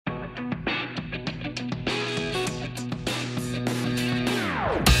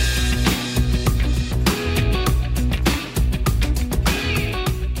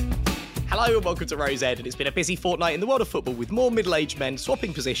and welcome to Rose Ed. And it's been a busy fortnight in the world of football with more middle-aged men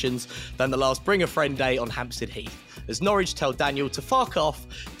swapping positions than the last Bring a Friend Day on Hampstead Heath. As Norwich tell Daniel to fuck off,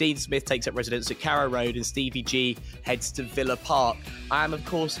 Dean Smith takes up residence at Carrow Road and Stevie G heads to Villa Park. I am, of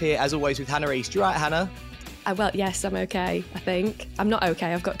course, here, as always, with Hannah East. You right, Hannah? Well, yes, I'm okay, I think. I'm not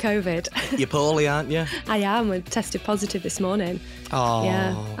okay, I've got COVID. You're poorly, aren't you? I am. I tested positive this morning. Oh.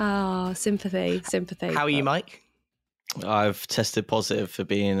 Yeah. Oh, sympathy. How are you, Mike? I've tested positive for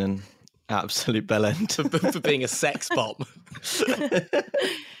being an absolute bellend. For being a sex bomb.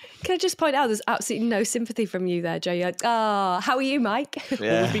 Can I just point out there's absolutely no sympathy from you there, Joe? You're like, how are you, Mike? Yeah.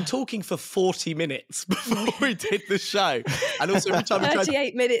 Well, we've been talking for 40 minutes before we did the show. And also every time we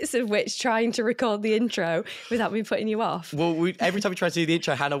 38 minutes of which trying to record the intro without me putting you off. Well, every time we tried to do the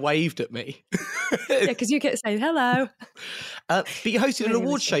intro, Hannah waved at me. Yeah, because you kept saying hello. But you hosted an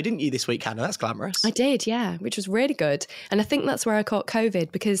awards show, didn't you, this week, Hannah? That's glamorous. I did, yeah, which was really good. And I think that's where I caught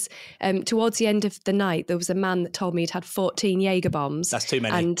COVID because towards the end of the night, there was a man that told me he'd had 14 Jaeger bombs. That's too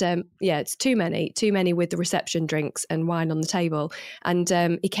many. And yeah, it's too many with the reception drinks and wine on the table. And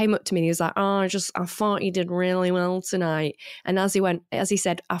he came up to me and he was like, I thought you did really well tonight. And as he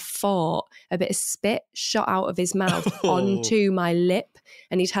said, I thought a bit of spit shot out of his mouth onto my lip.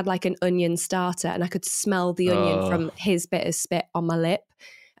 And he'd had like an onion starter and I could smell the onion from his bit of spit on my lip.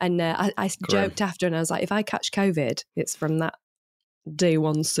 And I joked after and I was like, if I catch COVID, it's from that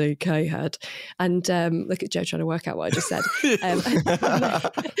D1CK head. And look at Joe trying to work out what I just said.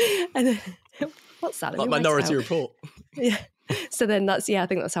 And what's that? Like Minority Report. Yeah. So then I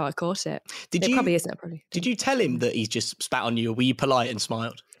think that's how I caught it. Probably isn't it? Probably. Did you tell him that he's just spat on you, or were you polite and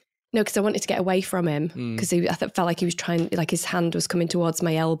smiled? No, because I wanted to get away from him because I felt like he was trying, like his hand was coming towards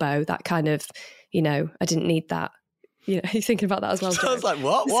my elbow. That kind of, I didn't need that. You're thinking about that as well. I was like,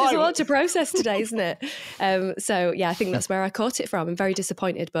 what? Why? This is a lot to process today, isn't it? So yeah, I think that's where I caught it from. I'm very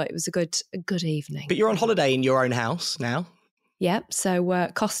disappointed, but it was a good evening. But you're on holiday in your own house now. Yep. So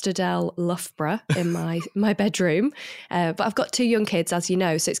Costa del Loughborough in my bedroom. But I've got 2 young kids, as you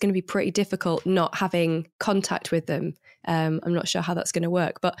know, so it's going to be pretty difficult not having contact with them. I'm not sure how that's going to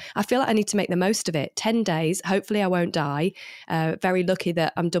work, but I feel like I need to make the most of it. 10 days. Hopefully I won't die. Very lucky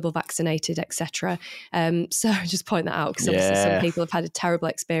that I'm double vaccinated, etc. So I just point that out because obviously some people have had a terrible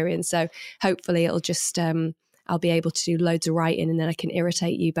experience. So hopefully it'll just, I'll be able to do loads of writing and then I can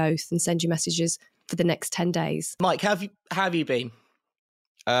irritate you both and send you messages for the next 10 days. Mike, how have you been?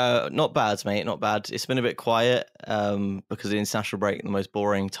 Not bad, mate. Not bad. It's been a bit quiet because of the international break, the most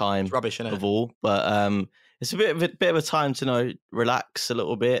boring time of all. But it's a bit of a time to relax a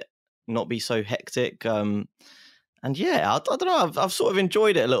little bit, not be so hectic. And yeah, I don't know. I've sort of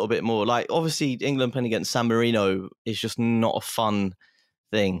enjoyed it a little bit more. Like obviously, England playing against San Marino is just not a fun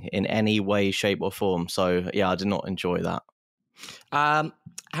thing in any way, shape, or form. So yeah, I did not enjoy that.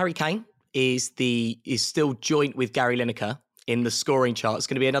 Harry Kane is still joint with Gary Lineker in the scoring chart. It's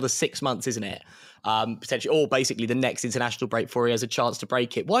going to be another 6 months, isn't it? Potentially, or basically the next international break before he has a chance to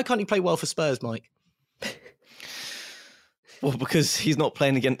break it. Why can't he play well for Spurs, Mike? Well, because he's not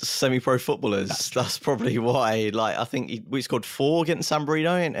playing against semi-pro footballers. That's probably why. Like, I think we scored 4 against San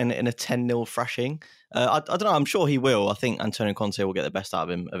Marino in a 10-0 thrashing. I don't know. I'm sure he will. I think Antonio Conte will get the best out of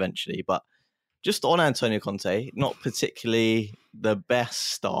him eventually. But just on Antonio Conte, not particularly the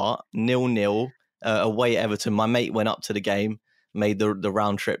best start. 0-0 away at Everton. My mate went up to the game, made the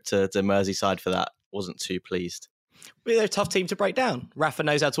round trip to Merseyside for that. Wasn't too pleased. They're a tough team to break down. Rafa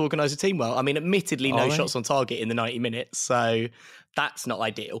knows how to organise a team well. I mean, admittedly, no shots on target in the 90 minutes, so that's not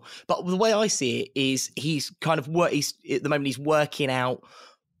ideal. But the way I see it is he's kind of at the moment he's working out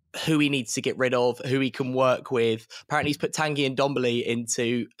who he needs to get rid of, who he can work with. Apparently, he's put Tanguy and Ndombele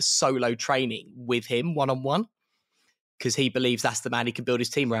into solo training with him one-on-one because he believes that's the man he can build his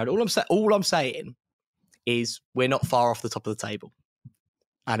team around. All I'm saying is we're not far off the top of the table.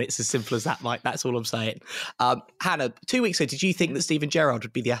 And it's as simple as that, Mike. That's all I'm saying. Hannah, 2 weeks ago, did you think that Steven Gerrard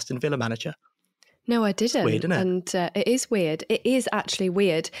would be the Aston Villa manager? No, I didn't. It's weird, isn't it? And it is weird. It is actually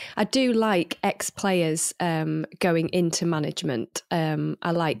weird. I do like ex-players going into management.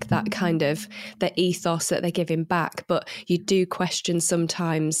 I like that kind of the ethos that they're giving back. But you do question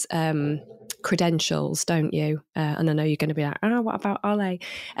sometimes credentials, don't you? And I know you're going to be like, what about Ole?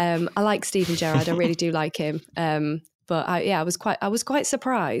 I like Steven Gerrard. I really do like him. But I was quite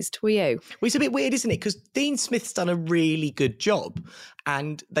surprised. Were you? Well, it's a bit weird, isn't it? Because Dean Smith's done a really good job,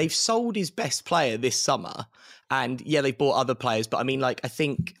 and they've sold his best player this summer. And yeah, they've bought other players, but I mean, like I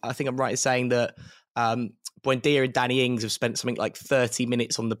think I'm right in saying that Buendia and Danny Ings have spent something like 30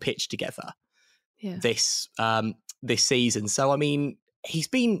 minutes on the pitch together this season. So I mean, he's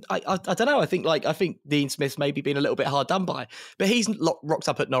been, I don't know. I think Dean Smith's maybe been a little bit hard done by, but he's rocked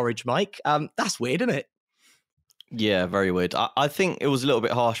up at Norwich, Mike. That's weird, isn't it? Yeah, very weird. I think it was a little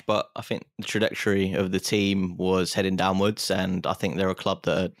bit harsh, but I think the trajectory of the team was heading downwards, and I think they're a club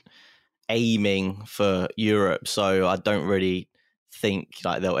that are aiming for Europe. So I don't really think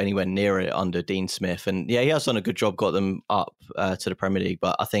like they're anywhere near it under Dean Smith. And yeah, he has done a good job, got them up to the Premier League,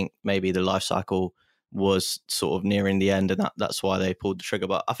 but I think maybe the life cycle was sort of nearing the end, and that's why they pulled the trigger.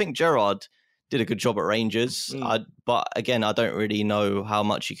 But I think Gerrard did a good job at Rangers. But again, I don't really know how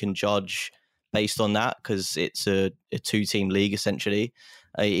much you can judge based on that, because it's a two-team league essentially,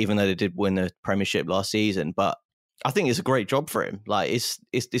 even though they did win the Premiership last season. But I think it's a great job for him. Like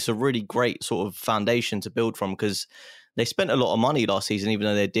it's a really great sort of foundation to build from, because they spent a lot of money last season, even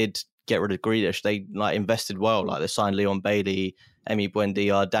though they did get rid of Grealish. They like invested well. Like they signed Leon Bailey, Emi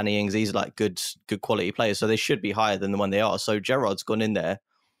Buendia, Danny Ings. These are like good quality players, so they should be higher than the one they are. So Gerrard's gone in there.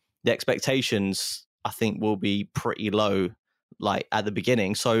 The expectations, I think, will be pretty low, like at the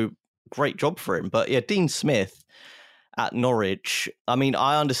beginning. So great job for him. But yeah, Dean Smith at Norwich. I mean,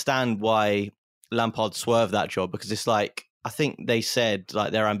 I understand why Lampard swerved that job, because it's like, I think they said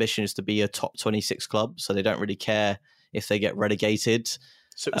like their ambition is to be a top 26 club, so they don't really care if they get relegated.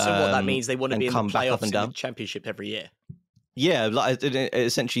 So what that means, they want to be in the playoffs in the Championship every year. Yeah, like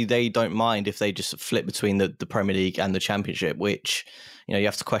essentially they don't mind if they just flip between the Premier League and the Championship, which, you know, you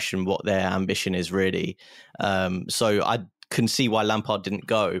have to question what their ambition is really. So I can see why Lampard didn't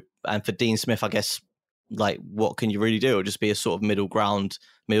go. And for Dean Smith, I guess, like, what can you really do? It'll just be a sort of middle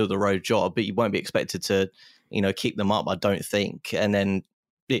of the road job, but you won't be expected to, you know, keep them up, I don't think. And then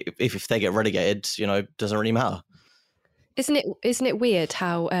if they get relegated, you know, doesn't really matter. Isn't it weird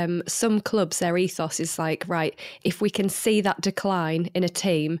how some clubs, their ethos is like, right, if we can see that decline in a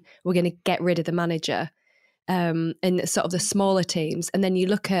team, we're going to get rid of the manager, in sort of the smaller teams. And then you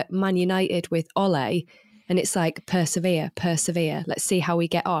look at Man United with Ole, and it's like, persevere. Let's see how we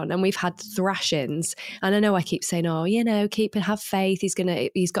get on. And we've had thrashings. And I know I keep saying, oh, you know, have faith. He's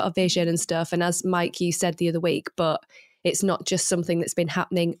got a vision and stuff. And as Mike, you said the other week, but it's not just something that's been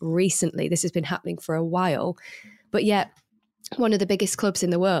happening recently. This has been happening for a while. But yet, one of the biggest clubs in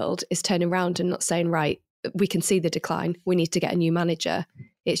the world is turning around and not saying, right, we can see the decline, we need to get a new manager.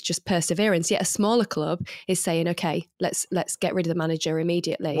 It's just perseverance. Yet a smaller club is saying, okay, let's get rid of the manager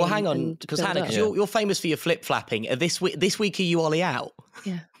immediately. Well, hang on, because Hannah, you're famous for your flip-flapping. This week are you Ollie out?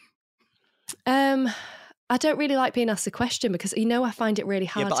 Yeah. I don't really like being asked the question, because, you know, I find it really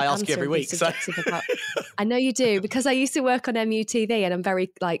hard to answer. Yeah, but I ask you every week. So. I know you do, because I used to work on MUTV, and I'm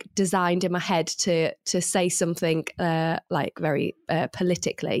very like designed in my head to say something like very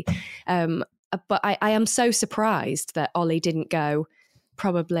politically. But I am so surprised that Ollie didn't go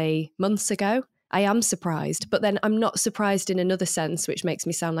probably months ago. I am surprised, but then I'm not surprised in another sense, which makes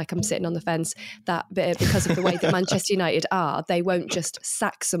me sound like I'm sitting on the fence, that because of the way that Manchester United are, they won't just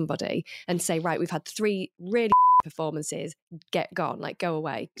sack somebody and say, right, we've had 3 really performances, get gone, like go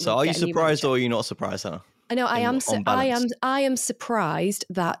away. So are you surprised or are you not surprised, Hannah? I know I am surprised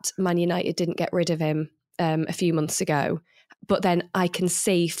that Man United didn't get rid of him a few months ago. But then I can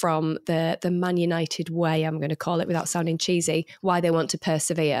see from the Man United way, I'm going to call it without sounding cheesy, why they want to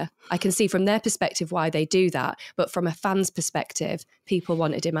persevere. I can see from their perspective why they do that. But from a fan's perspective, people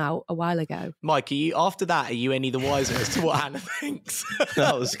wanted him out a while ago. Mike, after that, are you any the wiser as to what Hannah thinks?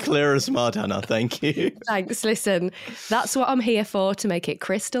 That was clear as mud, Hannah. Thank you. Thanks. Listen, that's what I'm here for, to make it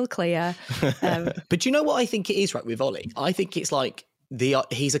crystal clear. But do you know what I think it is, right, with Ollie? I think it's like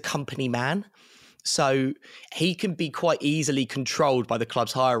he's a company man. So he can be quite easily controlled by the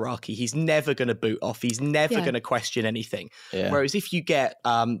club's hierarchy. He's never going to boot off. He's never going to question anything. Yeah. Whereas if you get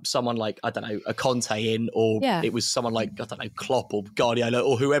someone like, I don't know, a Conte in, or it was someone like, I don't know, Klopp or Guardiola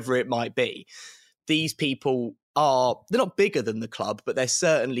or whoever it might be, these people they're not bigger than the club, but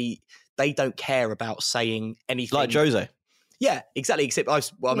they don't care about saying anything. Like Jose. Yeah, exactly. Except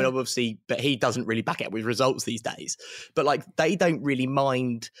obviously, but he doesn't really back it up with results these days. But like, they don't really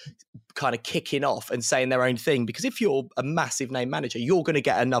mind kind of kicking off and saying their own thing, because if you're a massive name manager, you're going to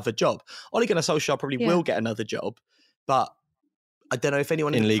get another job. Ole Gunnar Solskjaer probably will get another job, but I don't know if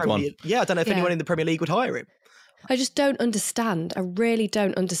anyone in League One. Yeah, I don't know if anyone in the Premier League would hire him. I just don't understand. I really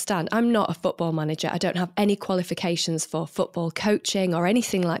don't understand. I'm not a football manager. I don't have any qualifications for football coaching or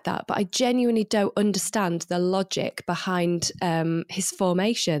anything like that, but I genuinely don't understand the logic behind his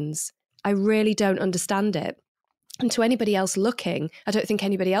formations. I really don't understand it. And to anybody else looking, I don't think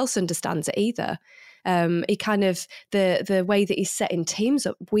anybody else understands it either. He kind of, the way that he's setting teams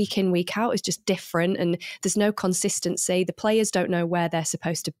up week in, week out is just different, and there's no consistency. The players don't know where they're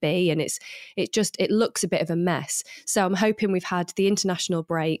supposed to be, and it looks a bit of a mess. So I'm hoping we've had the international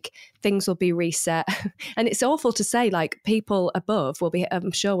break, things will be reset. And it's awful to say, like, people above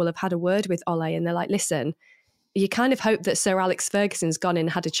I'm sure will have had a word with Ole, and they're like, listen, you kind of hope that Sir Alex Ferguson's gone in and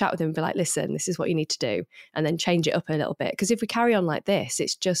had a chat with him and be like, listen, this is what you need to do, and then change it up a little bit. Because if we carry on like this,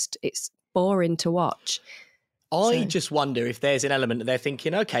 it's boring to watch. I just wonder if there's an element that they're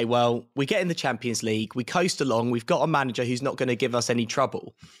thinking, okay, well, we get in the Champions League, we coast along, we've got a manager who's not going to give us any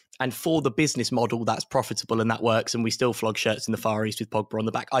trouble. And for the business model, that's profitable and that works, and we still flog shirts in the Far East with Pogba on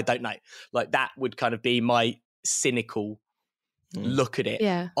the back. I don't know. Like, that would kind of be my cynical look at it.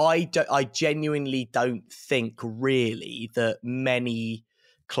 Yeah. I genuinely don't think really that many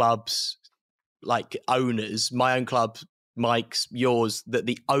clubs, like owners, my own club, Mike's, yours, that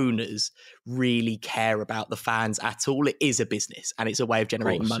the owners really care about the fans at all. It is a business and it's a way of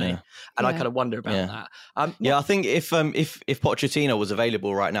generating money. Yeah. And I kind of wonder about that. I think if Pochettino was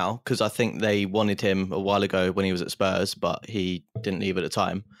available right now, because I think they wanted him a while ago when he was at Spurs, but he didn't leave at the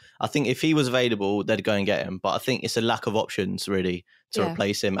time. I think if he was available, they'd go and get him. But I think it's a lack of options really to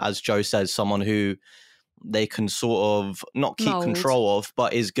replace him. As Joe says, someone who they can sort of not keep control of,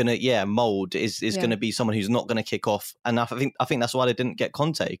 but is going to, mold, is going to be someone who's not going to kick off. And I think that's why they didn't get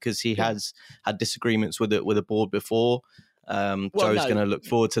Conte, because he has had disagreements with the board before. Joe's going to look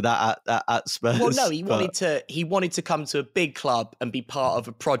forward to that at Spurs. Well, no, he wanted to come to a big club and be part of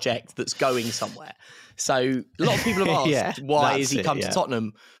a project that's going somewhere. So a lot of people have asked, why has he come to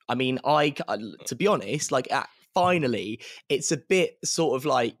Tottenham? I mean, to be honest, like finally, it's a bit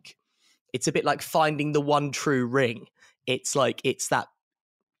like finding the one true ring. It's like, it's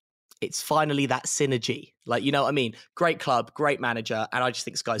finally that synergy. Like, you know what I mean? Great club, great manager. And I just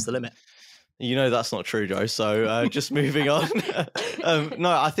think sky's the limit. You know, that's not true, Joe. So just moving on. No,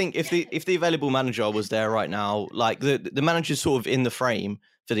 I think if the available manager was there right now, like the manager's sort of in the frame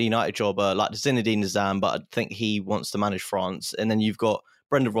for the United job, like Zinedine Zidane, but I think he wants to manage France. And then you've got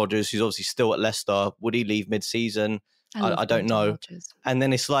Brendan Rodgers, who's obviously still at Leicester. Would he leave mid-season? I don't know. Rodgers. And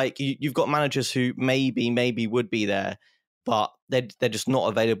then it's like you've got managers who maybe would be there, but they're just not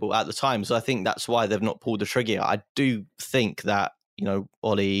available at the time. So I think that's why they've not pulled the trigger. I do think that, you know,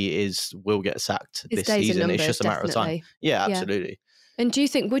 Ole will get sacked this season. Numbers, it's just a matter of time. Yeah, absolutely. And do you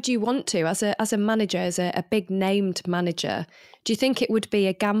think, would you want to, as a manager, as a big named manager, do you think it would be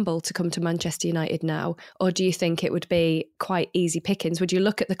a gamble to come to Manchester United now? Or do you think it would be quite easy pickings? Would you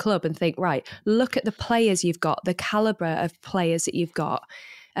look at the club and think, right, look at the players you've got, the calibre of players that you've got,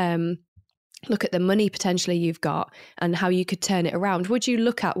 look at the money potentially you've got and how you could turn it around? Would you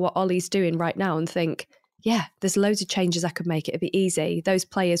look at what Ole's doing right now and think, yeah, there's loads of changes I could make, it'd be easy. Those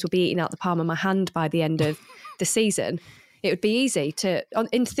players will be eating out the palm of my hand by the end of the season. It would be easy to,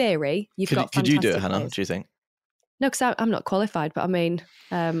 in theory, could you do it, Hannah, do you think? No, because I'm not qualified, but I mean,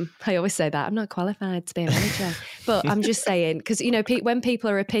 I always say that, I'm not qualified to be a manager. But I'm just saying, because, you know, when people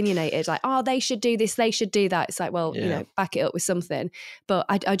are opinionated, like, oh, they should do this, they should do that. It's like, well, you know, back it up with something. But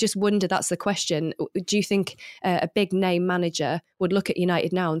I just wonder, that's the question. Do you think a big name manager would look at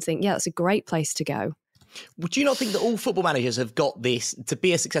United now and think, yeah, that's a great place to go? Would you not think that all football managers have got this? To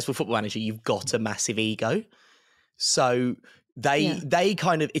be a successful football manager, you've got a massive ego. So they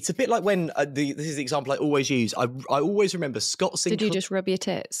kind of, it's a bit like when, this is the example I always use. I always remember Scott Sinclair. Did you just rub your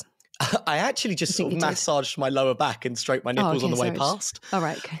tits? I actually just sort of massaged my lower back and stroked my nipples on the way past. All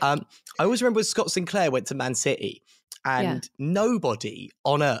right. Okay. I always remember when Scott Sinclair went to Man City and nobody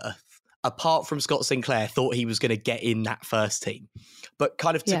on earth, apart from Scott Sinclair, thought he was going to get in that first team. But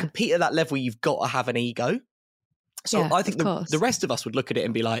kind of to compete at that level, you've got to have an ego. So I think the rest of us would look at it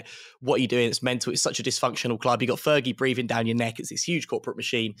and be like, what are you doing? It's mental. It's such a dysfunctional club. You got Fergie breathing down your neck. It's this huge corporate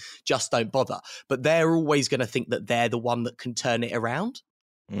machine. Just don't bother. But they're always going to think that they're the one that can turn it around.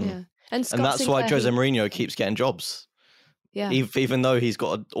 Yeah. And that's Sinclair, why Jose Mourinho keeps getting jobs. Yeah. Even though he's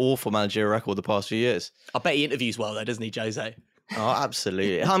got an awful managerial record the past few years. I bet he interviews well though, doesn't he, Jose? Oh,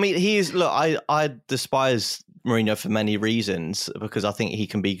 absolutely. I mean, I despise Mourinho for many reasons, because I think he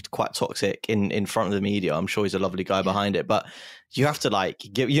can be quite toxic in front of the media. I'm sure he's a lovely guy behind it, but you have to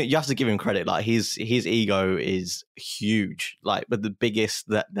give him credit. Like his ego is huge, like, but the biggest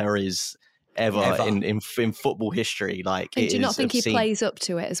that there is ever. In football history. Like, and do you not think he plays up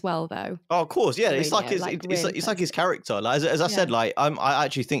to it as well, though? Oh, of course, yeah. It's like it's like his character. Like, as I said, like I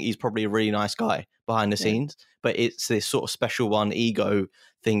actually think he's probably a really nice guy behind the scenes, but it's this sort of special one ego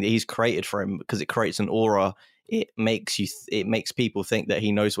thing that he's created for him, because it creates an aura. It makes people think that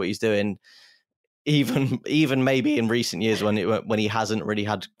he knows what he's doing. even maybe in recent years when he hasn't really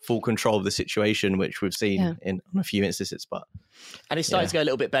had full control of the situation, which we've seen in a few instances. But and it's starting to go a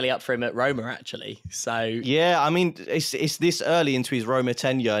little bit belly up for him at Roma, actually. So yeah, I mean, it's this early into his Roma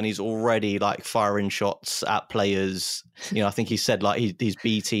tenure, and he's already like firing shots at players. You know, I think he said like his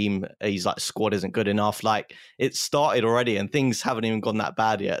B team, his like squad isn't good enough. Like it started already, and things haven't even gone that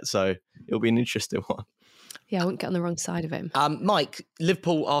bad yet. So it'll be an interesting one. Yeah, I won't get on the wrong side of him. Mike,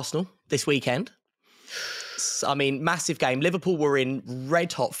 Liverpool, Arsenal this weekend. I mean, massive game. Liverpool were in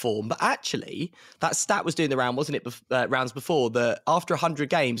red hot form, but actually that stat was doing the round, wasn't it? Rounds before that after 100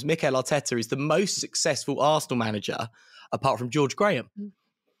 games, Mikel Arteta is the most successful Arsenal manager apart from George Graham.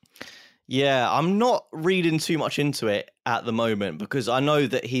 Yeah, I'm not reading too much into it at the moment because I know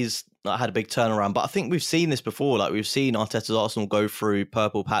that he's had a big turnaround, but I think we've seen this before. Like we've seen Arteta's Arsenal go through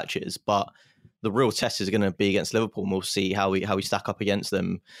purple patches, but the real test is going to be against Liverpool, and we'll see how we stack up against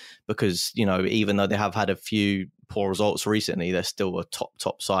them because, you know, even though they have had a few poor results recently, they're still a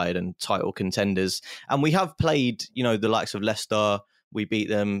top side and title contenders. And we have played, you know, the likes of Leicester. We beat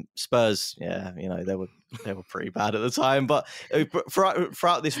them. Spurs, yeah, you know, they were pretty bad at the time. But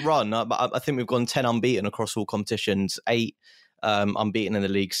throughout this run, I think we've gone 10 unbeaten across all competitions, 8 unbeaten in the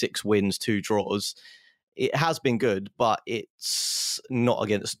league, 6 wins, 2 draws. It has been good, but it's not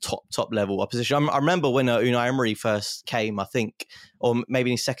against top level opposition. I remember when Unai Emery first came, I think, or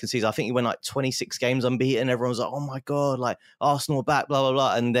maybe in his second season, I think he went like 26 games unbeaten. Everyone was like, oh my God, like Arsenal back, blah, blah,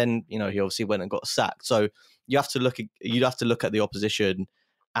 blah. And then, you know, he obviously went and got sacked. So you'd have to look at the opposition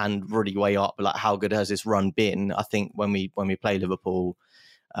and really weigh up like how good has this run been. I think when we play Liverpool,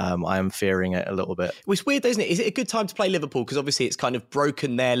 I am fearing it a little bit. Well, it's weird, isn't it? Is it a good time to play Liverpool? Because obviously it's kind of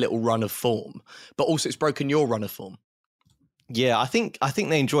broken their little run of form, but also it's broken your run of form. Yeah, I think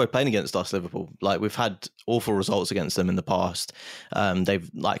they enjoy playing against us, Liverpool. Like we've had awful results against them in the past.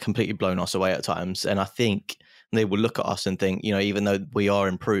 They've like completely blown us away at times, and I think they will look at us and think, you know, even though we are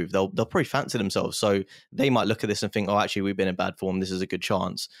improved, they'll probably fancy themselves. So they might look at this and think, oh, actually, we've been in bad form. This is a good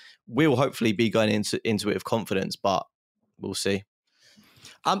chance. We'll hopefully be going into it with confidence, but we'll see.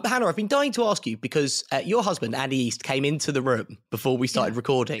 Hannah, I've been dying to ask you because your husband, Andy East, came into the room before we started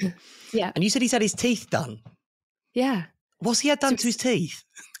recording. Yeah. And you said he's had his teeth done. Yeah. What's he had done to his teeth?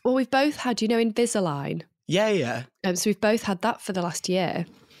 Well, we've both had, you know, Invisalign. Yeah. So we've both had that for the last year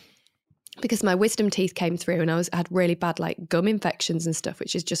because my wisdom teeth came through and I had really bad like gum infections and stuff,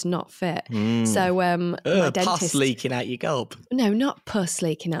 which is just not fit. So my dentist... Pus leaking out your gulp. No, not pus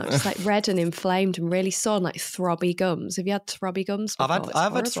leaking out, just like red and inflamed and really sore and like throbby gums. Have you had throbby gums before?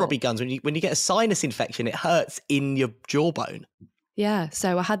 I've had throbby gums. When you get a sinus infection, it hurts in your jawbone. Yeah,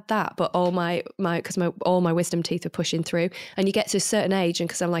 so I had that, but all my wisdom teeth are pushing through, and you get to a certain age, and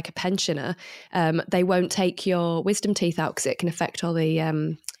because I'm like a pensioner, they won't take your wisdom teeth out because it can affect all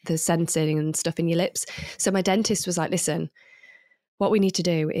the sensing and stuff in your lips. So my dentist was like, listen, what we need to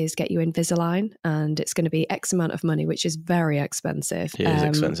do is get you Invisalign, and it's going to be X amount of money, which is very expensive. It is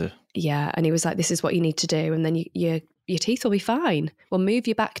expensive. Yeah, and he was like, this is what you need to do, and then your teeth will be fine. We'll move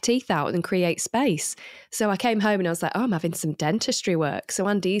your back teeth out and create space. So I came home and I was like, oh, I'm having some dentistry work. So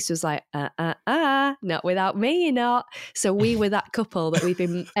Andy East was like, not without me, you're not. So we were that couple that we've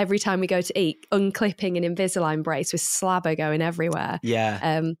been, every time we go to eat, unclipping an Invisalign brace with slabber going everywhere.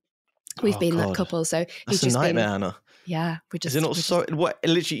 Yeah. We've been that couple. So that's a nightmare, Hannah. Yeah, we just. Is it not so? What?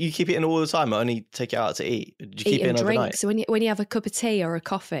 Literally, you keep it in all the time. Or only take it out to eat. Do you keep it in overnight? So when you have a cup of tea or a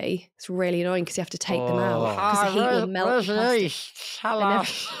coffee, it's really annoying because you have to take them out because the heat will melt.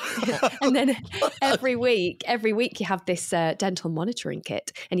 And then every week you have this dental monitoring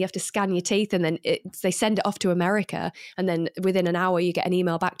kit, and you have to scan your teeth, and then they send it off to America, and then within an hour you get an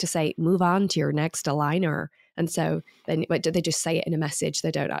email back to say move on to your next aligner. And so then they just say it in a message.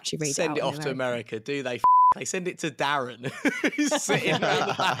 They don't actually read it. Send it off to America, do they? They send it to Darren, who's sitting around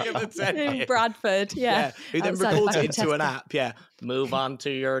the back of the tent in Bradford. Yeah, who then records it into an app. Yeah, move on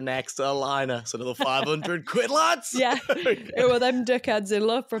to your next aligner. So another 500 quid, lads. Yeah, well, them dickheads in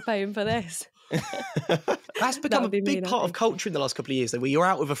love for paying for this. That's become a big part of culture in the last couple of years, though, where you're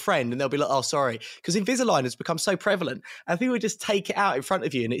out with a friend and they'll be like, oh, sorry, because Invisalign has become so prevalent, and people just take it out in front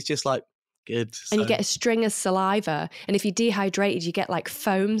of you, and it's just like, good. And you get a string of saliva. And if you're dehydrated, you get like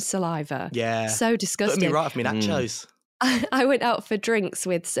foam saliva. Yeah. So disgusting. Put me right off me nachos. I went out for drinks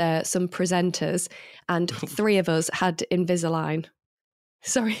with some presenters, and 3 of us had Invisalign.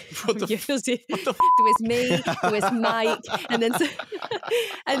 Sorry. There was me, there was Mike, and then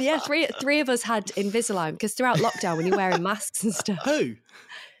and yeah, three of us had Invisalign because throughout lockdown when you're wearing masks and stuff. Who?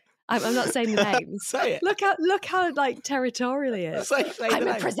 I'm not saying the names. Say it. Look how like territorial he is. Say I'm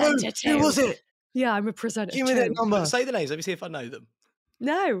a presenter too. Who was it? Yeah, I'm a presenter. Give me that number. Say the names. Let me see if I know them.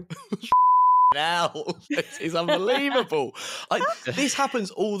 No. Now this is unbelievable. This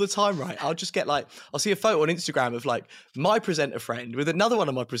happens all the time, right? I'll just get I'll see a photo on Instagram of my presenter friend with another one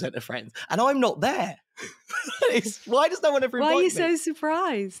of my presenter friends, and I'm not there. Why does no one ever invite me? Why are you so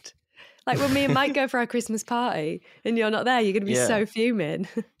surprised? Like when me and Mike go for our Christmas party and you're not there, you're going to be so fuming.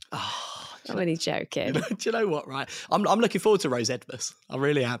 I'm only joking. Do you know what, right? I'm looking forward to Rose Edmus. I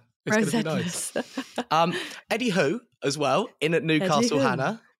really am. It's going to be nice. Eddie Howe as well, in at Newcastle,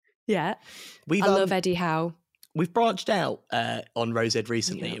 Hannah. Yeah. I love Eddie Howe. We've branched out on Rose Ed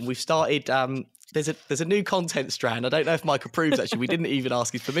recently, and we've started... There's a new content strand. I don't know if Mike approves, actually. We didn't even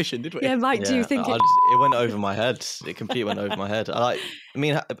ask his permission, did we? Yeah, Mike, do you think it went over my head. It completely went over my head.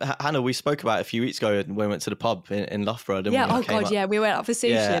 Hannah, we spoke about it a few weeks ago when we went to the pub in Loughborough, didn't we? Oh, God, yeah. We went out for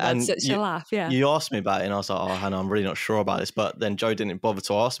sushi and had such a laugh, You asked me about it, and I was like, oh, Hannah, I'm really not sure about this. But then Joe didn't bother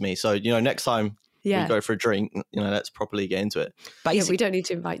to ask me. So, next time we go for a drink, let's properly get into it. We don't need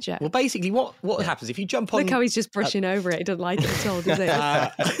to invite Joe. Well, basically, what happens if you jump on... Look how he's just brushing over it. He doesn't like it at all, does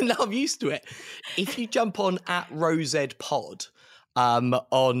he? No, I'm used to it. If you jump on at Rosed Pod on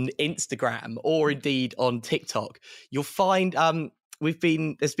Instagram or indeed on TikTok, you'll find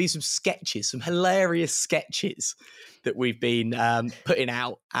there's been some sketches, some hilarious sketches that we've been putting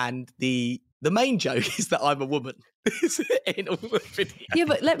out, and the main joke is that I'm a woman. In all the videos. Yeah,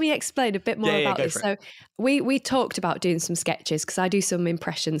 but let me explain a bit more about this. So we talked about doing some sketches because I do some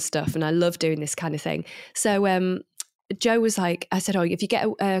impression stuff and I love doing this kind of thing. So Joe was like, I said, if you get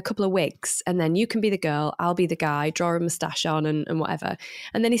a couple of wigs and then you can be the girl, I'll be the guy, draw a moustache on and whatever.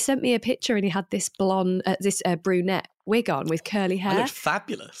 And then he sent me a picture and he had this brunette wig on with curly hair. I looked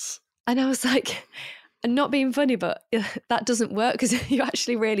fabulous. And I was like... And not being funny, but that doesn't work because you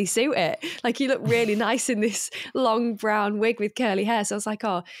actually really suit it. Like you look really nice in this long brown wig with curly hair. So I was like,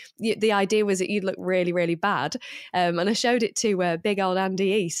 the idea was that you'd look really, really bad. And I showed it to big old Andy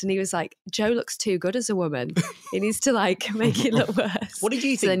East and he was like, Joe looks too good as a woman. He needs to make it look worse. What did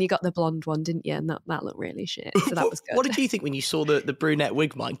you think? So then you got the blonde one, didn't you? And that looked really shit. So that was good. What did you think when you saw the brunette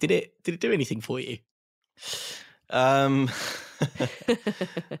wig, Mike? Did it do anything for you? No,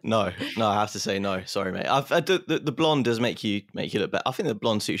 I have to say no. Sorry, mate. The blonde does make you look better. I think the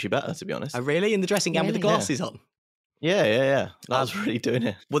blonde suits you better, to be honest. Oh, really? In the dressing gown with the glasses on? Yeah. That was really doing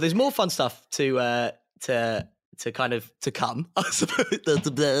it. Well, there's more fun stuff to come, I suppose.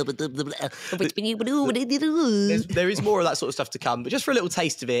 There is more of that sort of stuff to come, but just for a little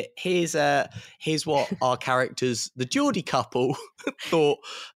taste of it, here's what our characters, the Geordie couple, thought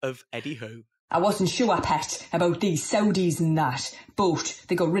of Eddie Howe. I wasn't sure, Pat, about these Saudis and that, but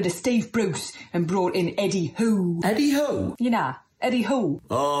they got rid of Steve Bruce and brought in Eddie Howe. Eddie Howe? Eddie Howe.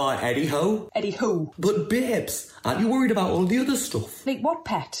 Oh, Eddie Howe? Eddie Howe. But babes, aren't you worried about all the other stuff? Like what,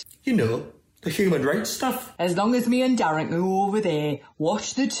 Pat? The human rights stuff. As long as me and Darren can go over there,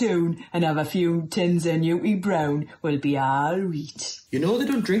 watch the tune and have a few tins of Newty Brown, we'll be all right. They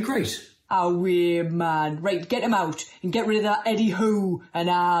don't drink right. Oh, weird, man. Right, get him out and get rid of that Eddie Howe and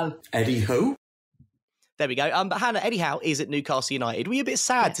all. Eddie Howe? There we go. But Hannah, Eddie Howe is at Newcastle United. Were you a bit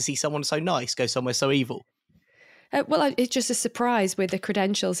sad to see someone so nice go somewhere so evil? It's just a surprise with the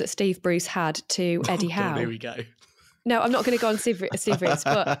credentials that Steve Bruce had to Eddie Howe. Here we go. No, I'm not going to go on Steve Bruce,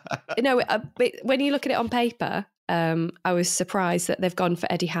 but when you look at it on paper, I was surprised that they've gone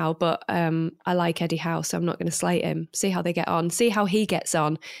for Eddie Howe, but I like Eddie Howe, so I'm not going to slate him. See how they get on, see how he gets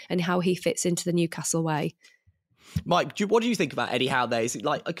on and how he fits into the Newcastle way. Mike, what do you think about Eddie Howe there? Is it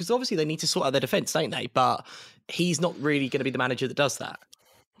because obviously they need to sort out their defence, don't they? But he's not really going to be the manager that does that.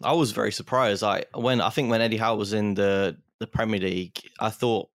 I was very surprised. When Eddie Howe was in the Premier League, I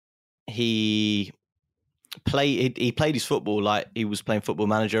thought he played his football like he was playing Football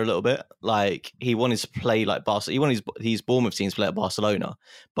Manager a little bit. Like he wanted to play like Barcelona. He wanted his Bournemouth teams to play at Barcelona,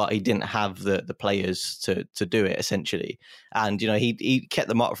 but he didn't have the players to do it essentially. And he kept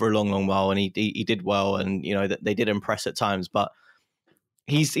them up for a long while, and he did well, and that they did impress at times. But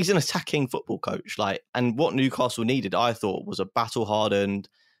he's an attacking football coach. And what Newcastle needed, I thought, was a battle-hardened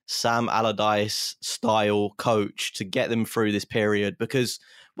Sam Allardyce style coach to get them through this period. Because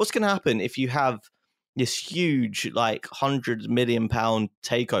what's going to happen if you have this huge, £100 million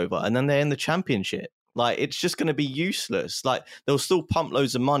takeover, and then they're in the Championship? It's just going to be useless. They'll still pump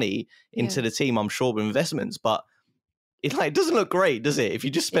loads of money into the team, I'm sure, with investments, but it doesn't look great, does it? If you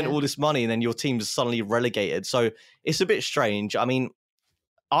just spent all this money and then your team's suddenly relegated. So it's a bit strange. I mean,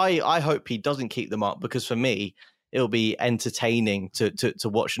 I hope he doesn't keep them up, because for me, it'll be entertaining to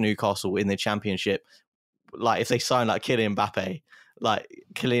watch Newcastle in the Championship. If they sign Kylian Mbappe, like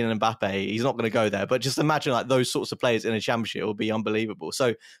Kylian Mbappe, he's not going to go there. But just imagine like those sorts of players in a championship, it will be unbelievable.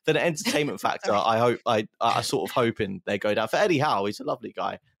 So for the entertainment factor, I sort of hoping they go down. For Eddie Howe, he's a lovely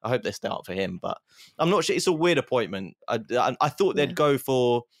guy. I hope they start for him, but I'm not sure. It's a weird appointment. I thought they'd go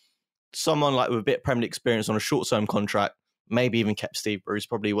for someone like with a bit of Premier League experience on a short-term contract, maybe even kept Steve Bruce,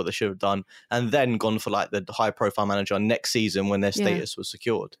 probably what they should have done, and then gone for like the high-profile manager next season when their status was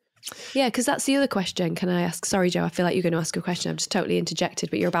secured. Yeah, because that's the other question. Can I ask? Sorry, Joe, I feel like you're going to ask a question. I've just totally interjected,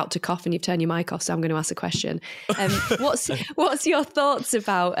 but you're about to cough and you've turned your mic off, so I'm going to ask a question. What's your thoughts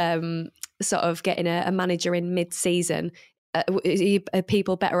about sort of getting a manager in mid-season? Are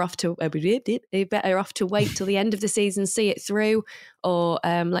people better off to wait till the end of the season, see it through, or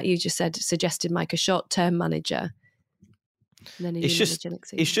like you just suggested, Mike, a short-term manager? And then it's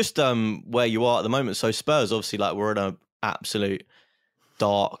just where you are at the moment. So Spurs, obviously, like we're in an absolute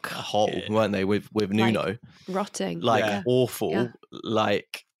dark hole, weren't they? With Nuno, like, rotting, like awful,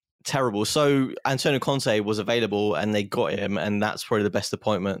 like terrible. So Antonio Conte was available, and they got him, and that's probably the best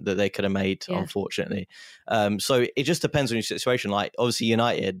appointment that they could have made. Unfortunately, so it just depends on your situation. Like obviously,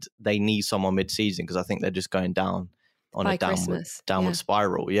 United, they need someone mid-season because I think they're just going down on a downward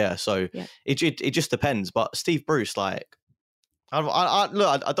spiral. Yeah, so it just depends. But Steve Bruce, like. I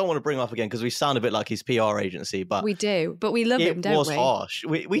don't want to bring him up again because we sound a bit like his PR agency, but we do. But we love him, don't we? It was harsh.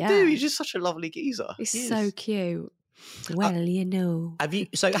 We do. He's just such a lovely geezer. He's so cute. Well, you know.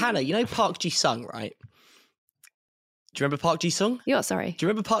 So Hannah, you know Park Ji-sung, right? Do you remember Park Ji-sung? You're sorry. Do you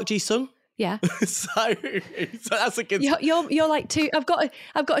remember Park Ji-sung? Yeah. so that's a good. You're like I've got a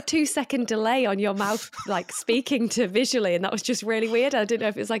 2-second delay on your mouth, like speaking to visually, and that was just really weird. I didn't know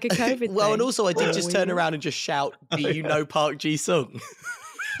if it was like a COVID thing. Well, and also I did just turn around and just shout, "Do you know Park Ji-sung?"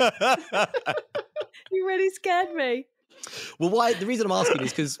 You really scared me. Well, why? The reason I'm asking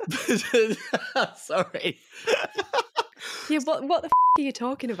is because. Sorry. Yeah, what the are you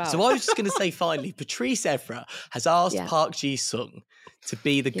talking about? So I was just going to say, finally, Patrice Evra has asked Park Ji-sung to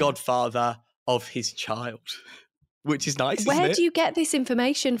be the godfather of his child, which is nice. Where do you get this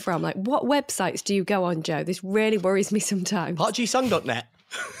information from? Like, what websites do you go on, Joe? This really worries me sometimes. ParkJisung.net.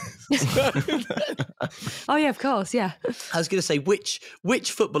 Oh yeah, of course, yeah. I was going to say, which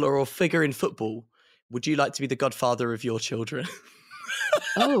footballer or figure in football would you like to be the godfather of your children?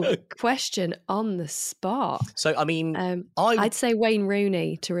 Oh, question on the spot. So, I mean, I'd say Wayne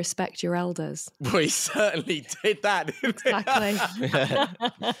Rooney, to respect your elders. Well, he certainly did that, didn't Exactly.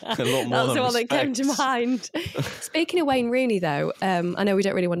 A lot more. That's the one that came to mind. Speaking of Wayne Rooney, though, I know we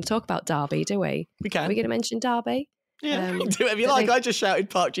don't really want to talk about Derby, do we? We can. Are we going to mention Derby? Yeah, do whatever you like. I just shouted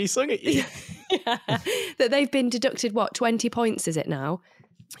Park Ji-sung at you. Yeah. That they've been deducted, 20 points, is it now?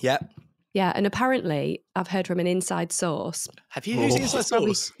 Yep. Yeah, and apparently I've heard from an inside source. Have you used inside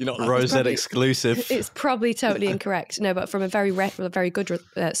source? You're not Rosette exclusive. It's probably totally incorrect. No, but from a very good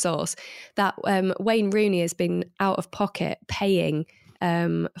source, that Wayne Rooney has been out of pocket paying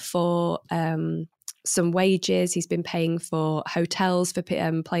for some wages. He's been paying for hotels for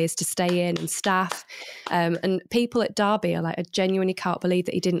players to stay in and staff. And people at Derby are like, I genuinely can't believe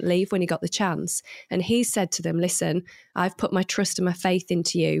that he didn't leave when he got the chance. And he said to them, listen, I've put my trust and my faith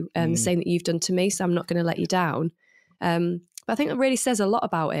into you, the same that you've done to me, so I'm not going to let you down. But I think that really says a lot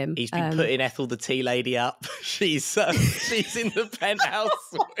about him. He's been putting Ethel the tea lady up. She's in the penthouse.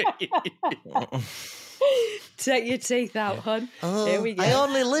 Take your teeth out, hun. Here we go. I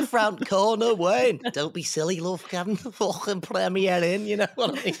only live round the corner, Wayne. Don't be silly, love. Having the fucking premiere in, you know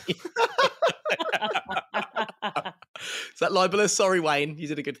what I mean? Is that libelous? Sorry, Wayne. You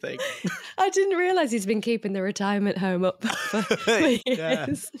did a good thing. I didn't realise he's been keeping the retirement home up for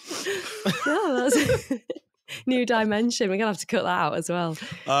years. Oh, that's new dimension. We're going to have to cut that out as well.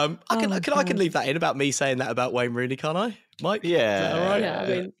 I can leave that in about me saying that about Wayne Rooney, can't I? Mike? Yeah. All right? Yeah, I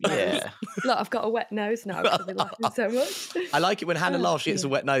mean, look, I've got a wet nose now because I've been laughing so much. I like it when Hannah laughs, she gets a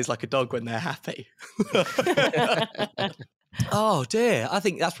wet nose like a dog when they're happy. Oh, dear. I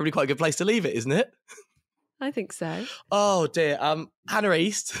think that's probably quite a good place to leave it, isn't it? I think so. Oh, dear. Hannah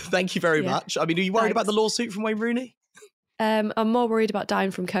East, thank you very much. I mean, are you worried about the lawsuit from Wayne Rooney? I'm more worried about dying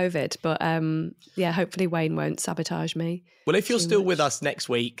from COVID, but hopefully Wayne won't sabotage me. Well, if you're still with us next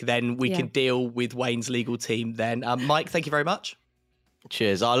week, then we can deal with Wayne's legal team then. Mike, thank you very much.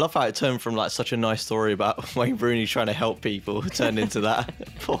 Cheers. I love how it turned from like such a nice story about Wayne Rooney trying to help people turned into that.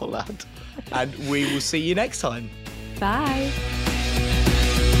 Poor lad. And we will see you next time. Bye.